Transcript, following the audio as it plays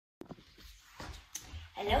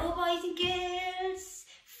Hello boys and girls,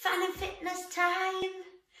 fun and fitness time.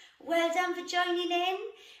 Well done for joining in.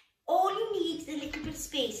 All you need is a little bit of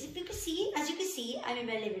space. If you can see, as you can see, I'm in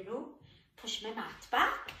my living room. Push my mat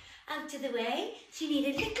back out of the way. So you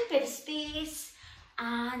need a little bit of space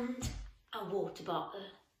and a water bottle.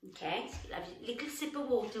 Okay, so you'll have a little sip of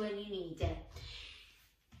water when you need it.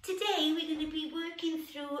 Today we're going to be working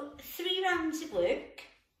through 3 rounds of work.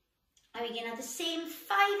 And we're going to have the same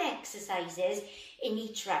 5 exercises in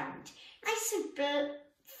each round. Nice, simple,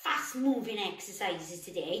 fast-moving exercises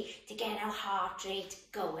today to get our heart rate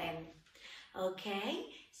going. Okay,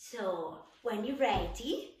 so when you're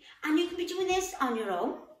ready, and you can be doing this on your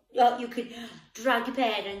own, or you could drag your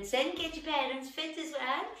parents in, get your parents fit as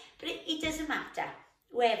well, but it doesn't matter,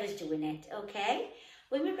 whoever's doing it, okay?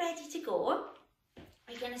 When we're ready to go,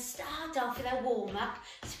 we're going to start off with our warm-up.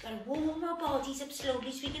 So we're going to warm our bodies up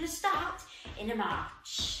slowly. So we're going to start in a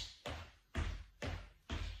march.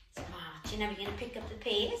 So march, and now we're going to pick up the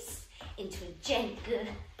pace into a gentle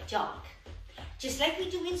jog. Just like we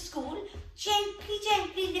do in school, gently,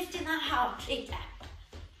 gently lifting that heart rate up.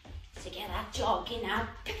 So get that jogging now.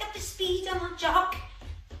 Pick up the speed on that jog,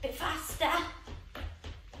 a bit faster.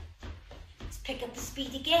 Let's pick up the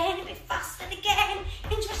speed again, a bit faster again,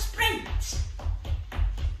 into a sprint.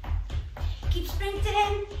 Keep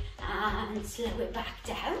sprinting and slow it back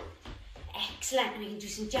down. Excellent, we can do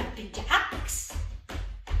some jumping jacks.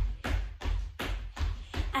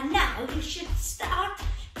 And now you should start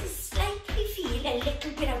to slightly feel a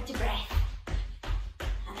little bit out of breath.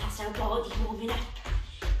 And that's our body warming up,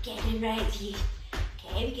 getting ready.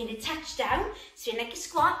 Okay, we're going to touch down, so like a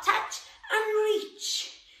squat, touch and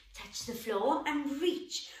reach. Touch the floor and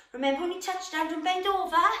reach. Remember when you touch down, don't bend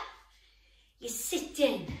over. You're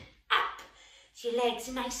sitting up. So your legs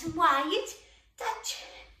are nice and wide. Touch,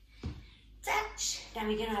 touch. Then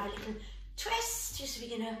we're going to have a little twist. So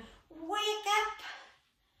we're going to wake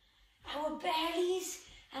up our bellies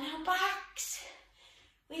and our backs.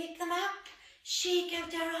 Wake them up. Shake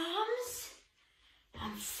out our arms.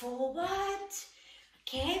 And forward.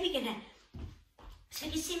 Okay, we're going to... So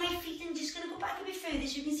you can see my feet. I'm just going to go back a bit further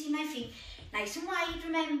so you can see my feet. Nice and wide,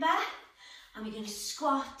 remember. And we're going to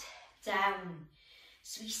squat down.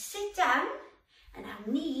 So we sit down. And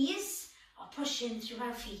our knees are pushing through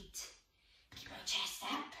our feet. Keep our chest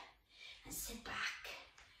up and sit back.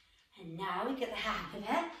 And now we get the hang of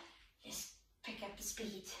it. Let's pick up the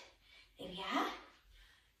speed. There we are.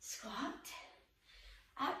 Squat,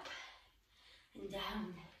 up and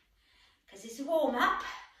down. Because it's a warm up.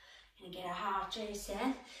 We're going to get our heart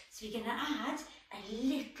racing. So we're going to add a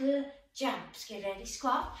little jump. So get ready,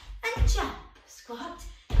 squat and jump. Squat,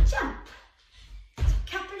 jump. So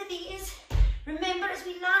a couple of these. Remember, as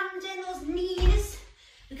we land in those knees,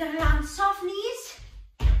 we're going to land soft knees,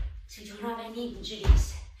 so we don't have any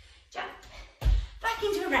injuries. Jump, back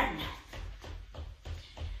into a run.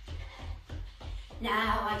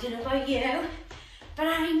 Now, I don't know about you, but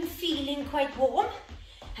I'm feeling quite warm.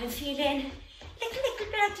 I'm feeling a little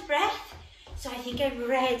bit out of breath, so I think I'm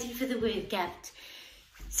ready for the workout.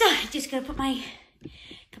 So, I'm just going to put my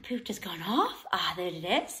computer's gone off. Ah, there it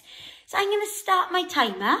is. So, I'm going to start my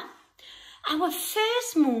timer. Our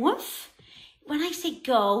first move, when I say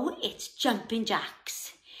go, it's jumping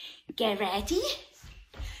jacks. Get ready,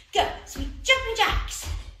 go. So we jumping jacks.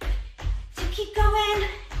 So keep going.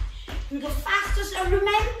 You can go fast or slow.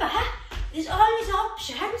 Remember, there's always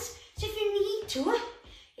options. So if you need to,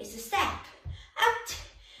 it's a step out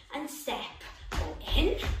and step. Go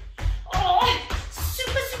in. Oh,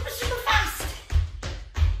 super, super, super fast.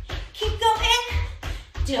 Keep going.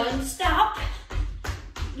 Don't stop.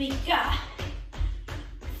 We got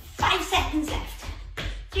 5 seconds left.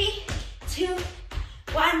 3, 2,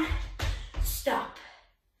 1, stop.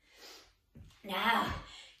 Now,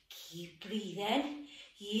 keep breathing.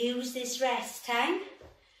 Use this rest time.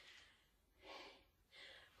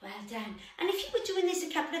 Well done. And if you were doing this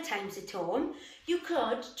a couple of times at home, you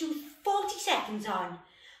could do 40 seconds on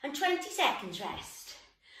and 20 seconds rest.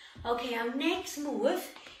 Okay, our next move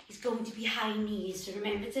is going to be high knees. So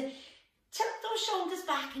remember to tilt those shoulders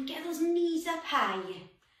back and get those knees up high.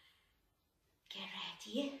 Get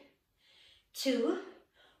ready. 2,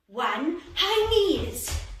 1, high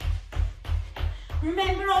knees.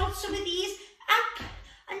 Remember also with these, up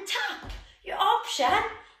and tap. Your option,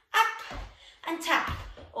 up and tap.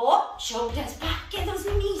 Or shoulders back, get those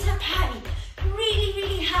knees up high. Really,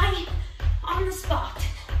 really high on the spot.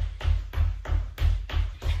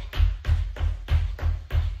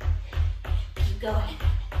 Keep going.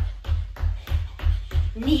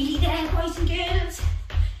 Nearly there, boys and girls.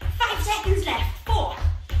 5 seconds left. 4,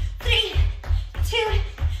 3, 2,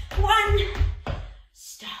 1.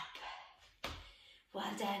 Stop.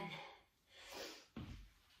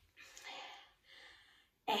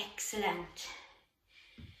 Excellent.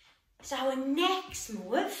 So our next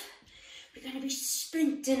move, we're going to be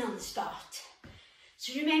sprinting on the spot.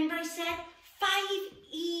 So remember I said 5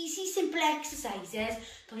 easy, simple exercises,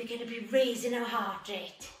 but we're going to be raising our heart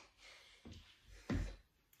rate.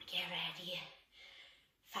 Get ready.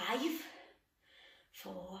 5,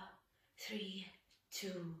 4, 3,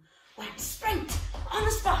 2, 1. Sprint on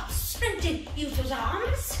the spot, sprinting. Use those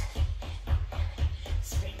arms.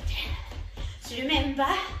 Sprinting. So remember,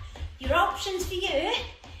 your options for you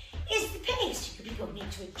is the pace. You could be going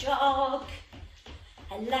into a jog,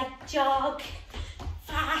 a light jog,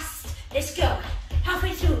 fast. Let's go.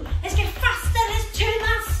 Halfway through. Let's get faster. Let's turn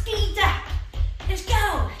that speed up. Let's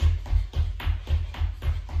go.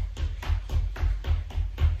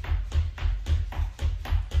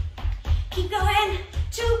 Keep going.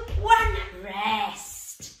 2, 1.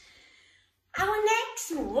 Rest. Our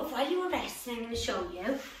next move, while you are resting, I'm going to show you.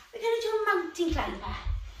 We're going to do a mountain climber.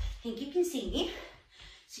 I think you can see me.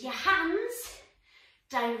 So your hands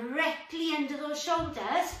directly under those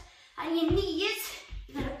shoulders and your knees,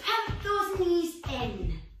 you're going to pump those knees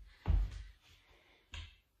in.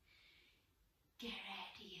 Get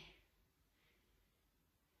ready.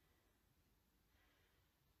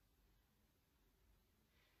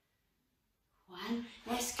 One,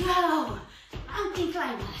 let's go. Mountain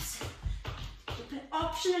climbers. Put an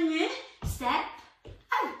option on you. Step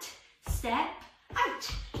out, step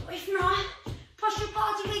out. Or if not, push your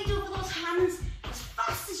body weight over those hands as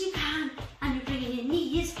fast as you can, and you're bringing your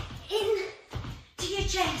knees in to your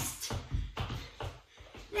chest.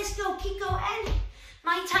 Let's go, keep going.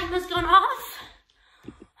 My timer's gone off.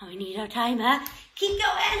 Oh, we need our timer. Keep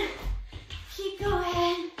going. Keep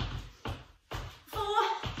going. 4,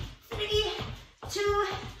 3, 2,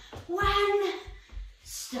 1.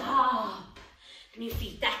 Stop. And your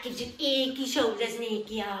feet, that gives you achy shoulders and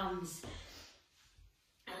achy arms.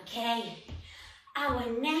 Okay. Our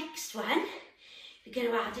next one, we're going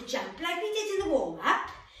to add a jump like we did in the warm-up,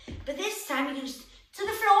 but this time we're going to to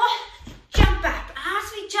the floor, jump up.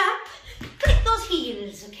 As we jump, click those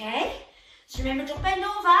heels, okay? So remember, don't bend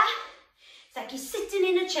over. It's like you're sitting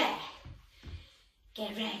in a chair.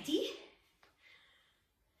 Get ready.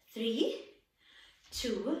 3,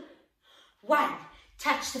 2, 1.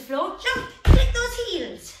 Touch the floor, jump, click those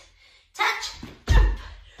heels. Touch, jump.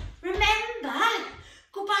 Remember,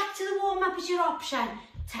 go back to the warm-up as your option.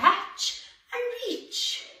 Touch and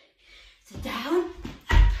reach. So down,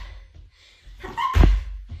 up, up.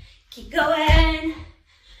 Keep going.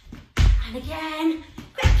 And again,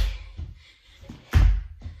 quick.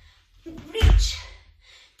 Reach,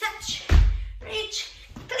 touch, reach.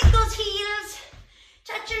 Click those heels.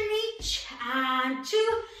 Touch and reach. And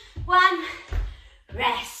 2, 1.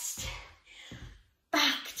 Rest.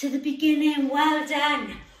 Back to the beginning. Well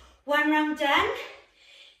done. 1 round done.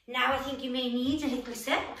 Now I think you may need a little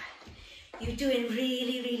sip. You're doing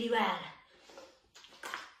really, really well.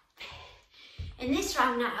 In this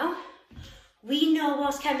round now, we know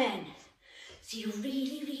what's coming. So you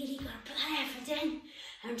really, really got to put that effort in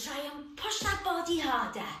and try and push that body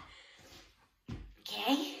harder.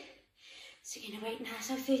 Okay? So you're going to wait now,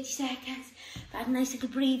 so 30 seconds. Have a nice little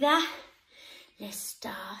breather. Let's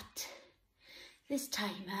start this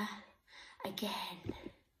timer again.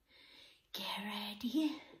 Get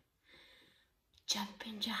ready.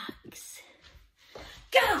 Jumping jacks.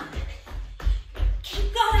 Go!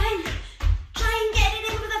 Keep going. Try and get it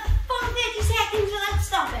in with a full 30 seconds without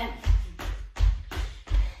stopping.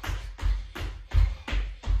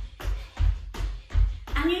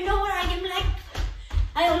 And you know what I am like?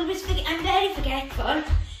 I always forget, I'm very forgetful.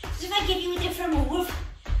 So if I give you a different move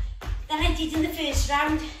than I did in the first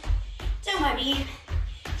round, don't worry,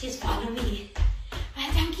 just follow me.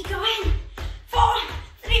 Well done, keep going. 4,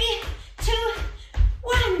 3, 2,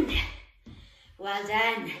 1. Well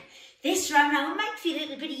done. This round now might feel a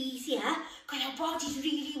little bit easier because our body's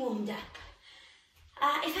really warmed up.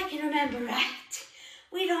 If I can remember right,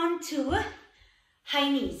 we're on to high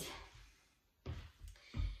knees.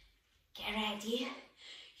 Get ready.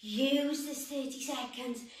 Use this 30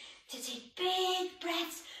 seconds to take big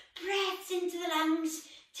breaths into the lungs,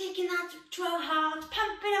 taking that to our heart,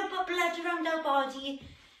 pumping up our blood around our body.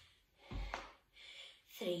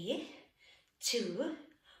 3, 2,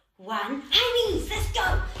 1. High knees, let's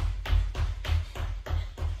go.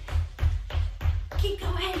 Keep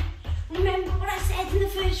going. Remember what I said in the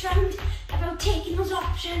first round about taking those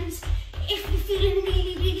options. If you're feeling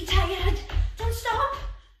really, really tired, don't stop.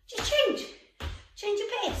 Just change. Change your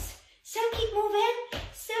pace. Still keep moving.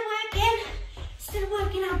 Still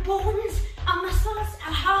working our bones, our muscles,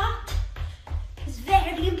 our heart. It's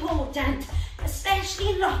very important. As especially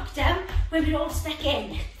in lockdown when we're all stuck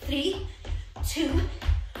in. 3, 2,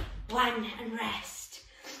 1, and rest.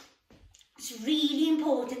 It's really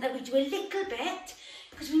important that we do a little bit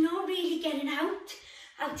because we're not really getting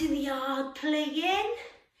out in the yard playing.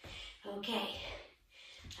 Okay,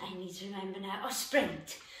 I need to remember now. Oh,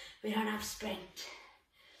 sprint. We don't have sprint.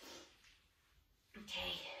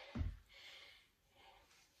 Okay.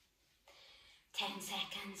 10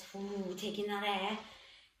 seconds. Ooh, taking that air.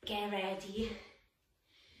 Get ready.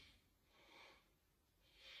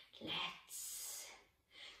 Let's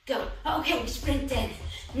go. Okay, we're sprinting.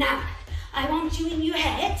 Now, I want you in your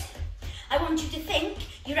head. I want you to think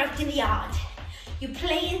you're out in the yard. You're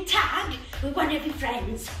playing tag with one of your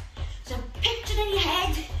friends. So picture in your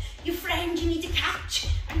head your friend you need to catch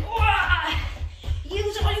and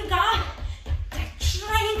use all you got to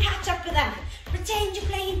try and catch up with them. Pretend you're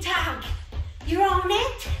playing tag. You're on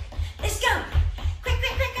it. Let's go. Quick,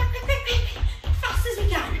 quick, quick, quick, quick, quick. Fast as we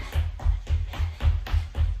can.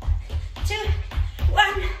 2,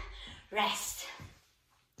 1, rest.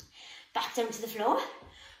 Back down to the floor.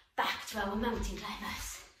 Back to our mountain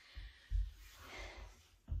climbers.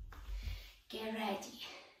 Get ready.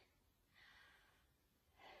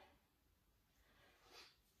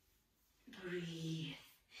 Breathe.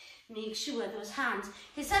 Make sure those hands,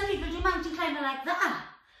 because some people do mountain climbing like that.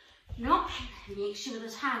 No, make sure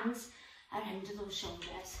those hands are under those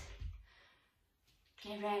shoulders.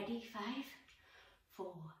 Get ready. 5,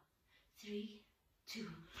 4, 3, 2,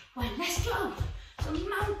 1. Let's go. So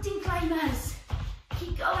mountain climbers.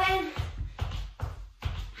 Keep going.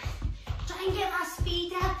 Try and get that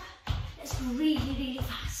speed up. Let's go really, really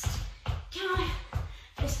fast. Come on.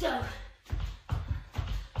 Let's go.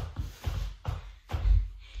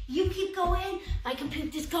 You keep going. My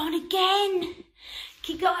computer's gone again.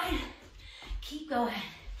 Keep going. Keep going.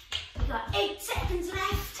 We've got 8 seconds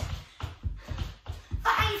left.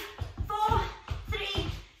 5, 4, 3,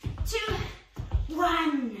 2,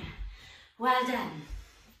 1. Well done.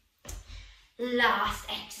 Last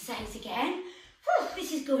exercise again. Whew,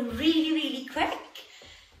 this is going really, really quick.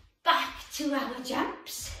 Back to our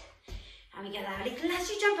jumps. And we get that little, as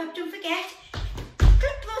you jump up, don't forget,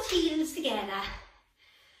 clip those heels together.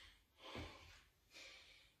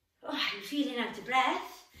 Oh, I'm feeling out of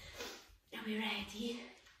breath. Are we ready?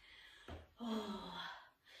 Oh,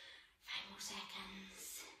 5 more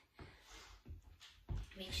seconds.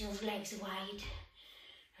 Make sure those legs are wide.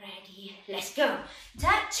 Ready, let's go.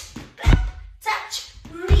 Touch, touch,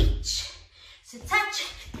 reach. So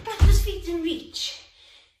touch, back those feet and reach.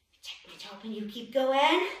 Check my top and you keep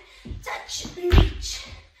going. Touch and reach.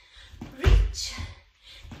 Reach.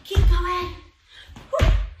 Keep going. Woo.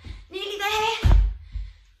 Nearly there.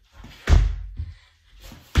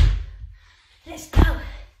 Let's go.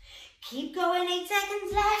 Keep going, 8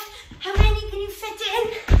 seconds left. How many can you fit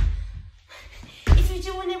in? If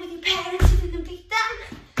you're doing it with your parents, if you can beat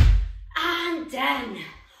them. And done.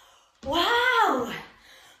 Wow.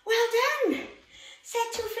 Well done.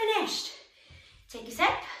 Set 2 finished. Take a sip.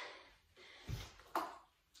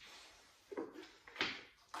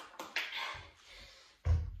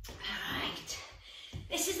 Alright.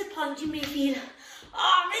 This is the point you may feel,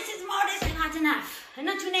 oh, this is not enough. I'm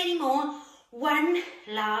not doing any more. 1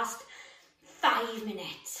 last 5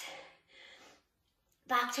 minutes.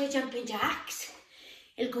 Back to our jumping jacks.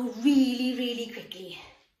 It'll go really, really quickly.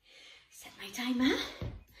 Set my timer.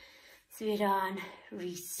 So we're on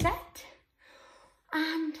reset.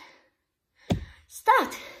 And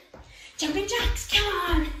start. Jumping jacks, come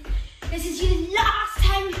on. This is your last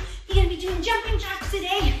time you're going to be doing jumping jacks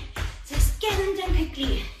today. So just get them done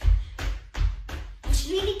quickly. It's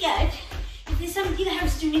really good if there's somebody in the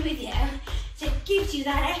house doing it with you. So it gives you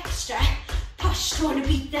that extra push to want to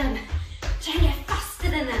beat them. Try and get faster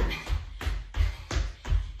than them.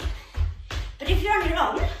 But if you're on your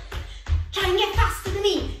own, try and get faster than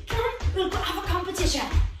me. Come on, we'll go have a competition.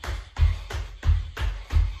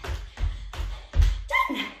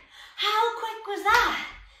 Done. How quick was that?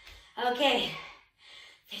 Okay,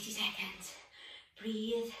 30 seconds.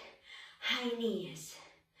 Breathe, high knees.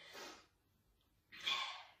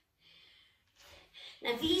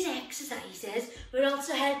 Now these exercises will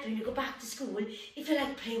also help you to go back to school if you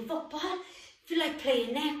like playing football, if you like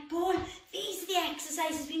playing netball. These are the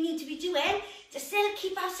exercises we need to be doing to still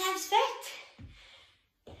keep ourselves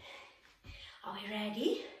fit. Are we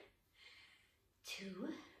ready? 2,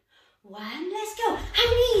 1, let's go.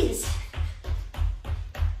 High knees.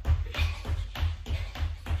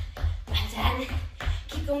 Well done.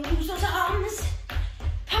 Keep going, use those arms.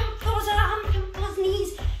 Pump those arms, pump those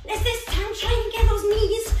knees. Let's this time try and get those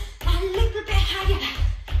knees a little bit higher.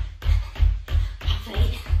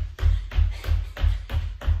 Halfway.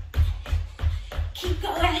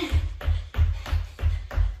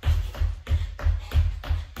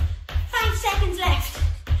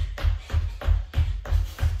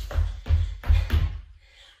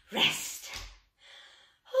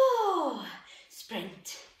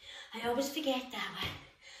 forget that one.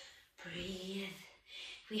 Breathe.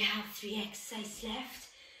 We have 3 exercises left.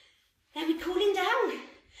 Then we're cooling down. And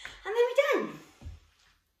then we're done.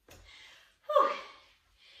 Whew.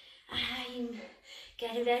 I'm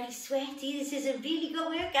getting very sweaty. This is a really good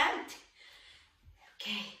workout.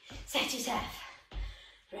 Okay, set yourself.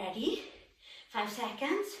 Ready? 5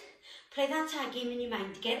 seconds. Play that tag game in your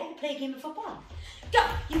mind. Get up, play a game of football. Go!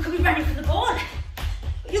 You could be running for the ball.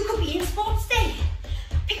 You could be in sports day.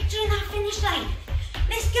 Picturing that finish line.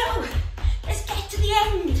 Let's go. Let's get to the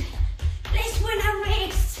end. Let's win our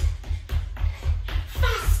race.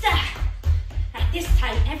 Faster. Right, this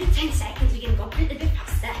time, every 10 seconds, we're going to go a little bit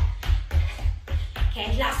faster.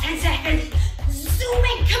 Okay, last 10 seconds. Zoom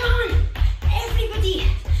in, come on. Everybody,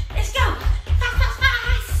 let's go. Fast, fast,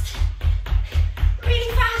 fast.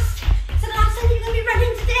 Really fast. It's the last time you're going to be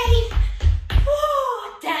running today.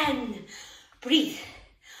 Oh, done. Breathe.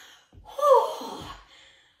 Oh,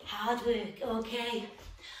 hard work. Okay,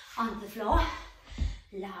 on the floor.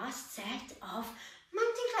 Last set of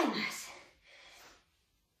mountain climbers.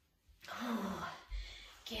 Oh,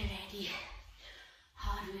 get ready.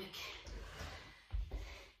 Hard work.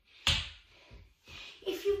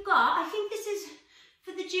 If you've got, I think this is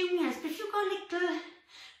for the juniors, but if you've got little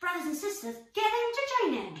brothers and sisters, get them to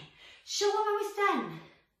join in. Show them how it's done.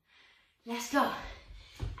 Let's go.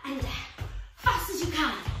 And fast as you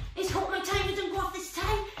can. Let's hope my timer doesn't go off this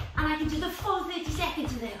time and I can do the full 30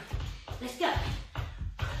 seconds with you. Let's go.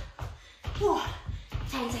 Whoa.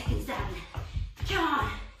 10 seconds down. Come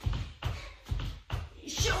on. Your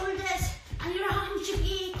shoulders and your arms should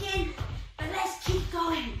be aching, but let's keep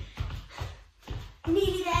going.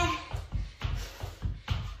 Nearly there.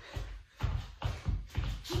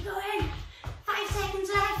 Keep going. 5 seconds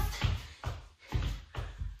left.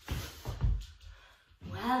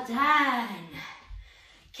 Well done.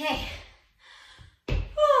 Okay.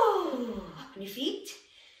 Woo. Up on your feet.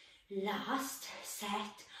 Last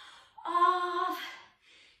set of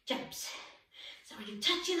jumps. So I want you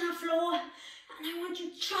touching that floor and I want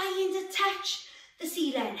you trying to touch the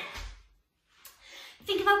ceiling.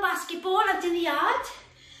 Think about basketball out in the yard.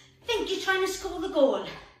 Think you're trying to score the goal.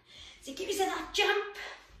 So give yourself that jump.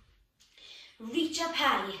 Reach up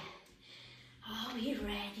high. Are we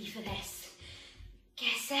ready for this?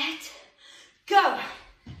 Get set. Go.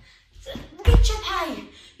 So reach up high.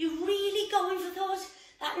 You're really going for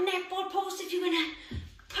that netball post if you're going to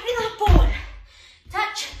put in that ball.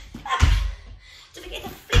 Touch. Up. Don't forget to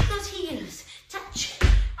flick those heels. Touch.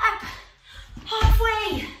 Up.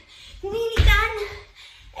 Halfway. Nearly done.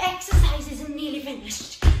 Exercise isn't nearly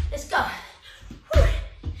finished. Let's go. Whew.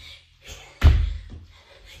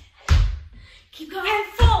 Keep going.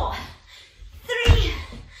 4, 3,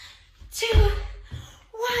 2, 1.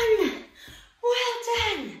 Well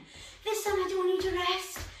done. This time I don't want you to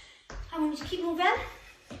rest. I want you to keep moving.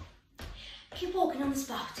 Keep walking on the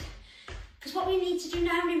spot. Because what we need to do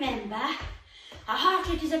now, remember, our heart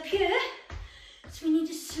rate is up here. So we need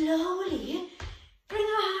to slowly bring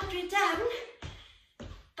our heart rate down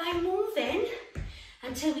by moving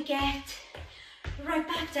until we get right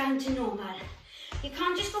back down to normal. You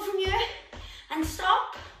can't just go from here and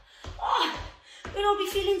stop. Oh, we'll all be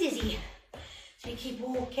feeling dizzy. So you keep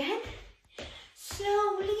walking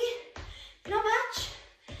slowly, not much,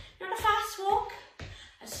 not a fast walk,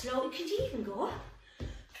 as slow as you can even go.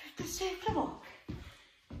 Try to circle walk.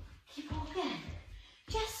 Keep walking,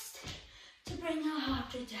 just to bring our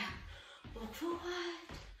heart rate down. Walk forward,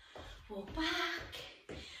 walk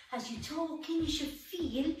back. As you're talking, you should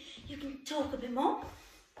feel you can talk a bit more.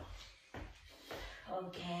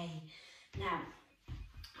 Okay, now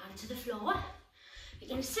onto the floor. You're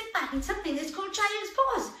going to sit back in something that's called child's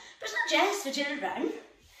pose, but it's not just for children.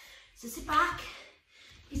 So sit back.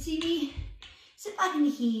 You see me? Sit back in the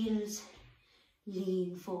heels.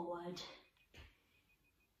 Lean forward.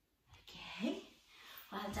 Okay,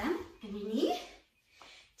 well done. Bend your knee.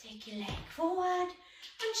 Take your leg forward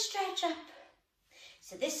and stretch up.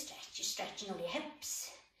 So this stretch, you're stretching all your hips.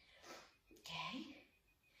 Okay.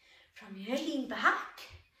 From here, lean back.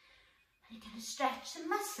 And you're going to stretch the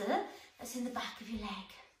muscle that's in the back of your leg.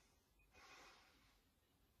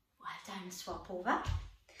 Well done, swap over.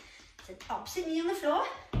 So opposite knee on the floor.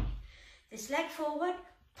 This leg forward.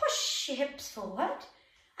 Push your hips forward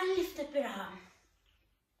and lift up your arm.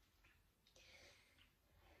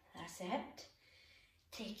 That's it.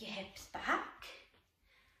 Take your hips back.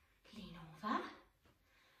 Lean over.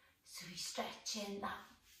 So we're stretching that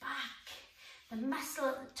back, the muscle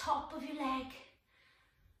at the top of your leg.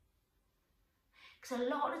 Because a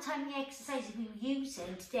lot of the time the exercises we were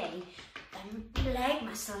using today, the leg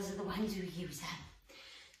muscles are the ones we were using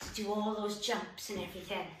to do all those jumps and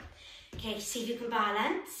everything. Okay, see if you can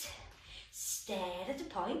balance. Stare at the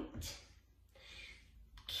point.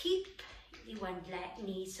 Keep the one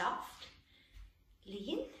knee soft.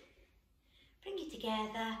 Lean. Bring it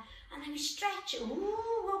together. And then we stretch. Ooh,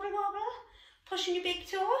 wobble, wobble. Pushing your big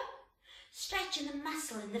toe. Stretching the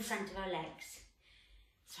muscle in the front of our legs.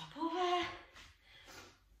 Swap over.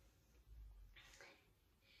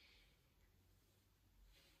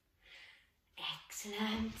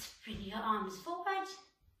 Excellent. Bring your arms forward.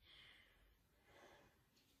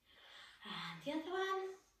 And the other one.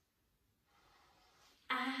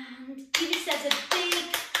 And give yourselves a big,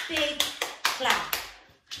 big clap.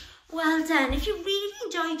 Well done. If you really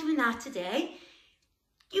enjoyed doing that today,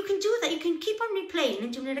 you can do that. You can keep on replaying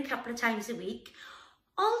and doing it a couple of times a week.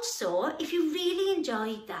 Also, if you really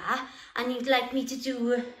enjoyed that and you'd like me to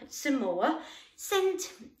do some more, send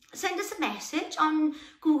us a message on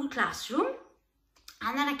Google Classroom,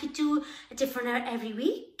 and then I could do a different every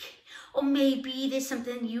week. Or maybe there's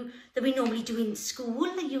something that we normally do in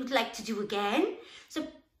school that you'd like to do again. So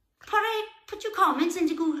put your comments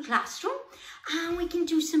into Google Classroom and we can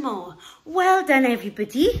do some more. Well done,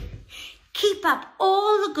 everybody. Keep up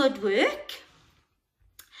all the good work.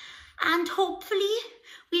 And hopefully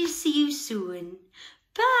we'll see you soon.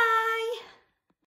 Bye.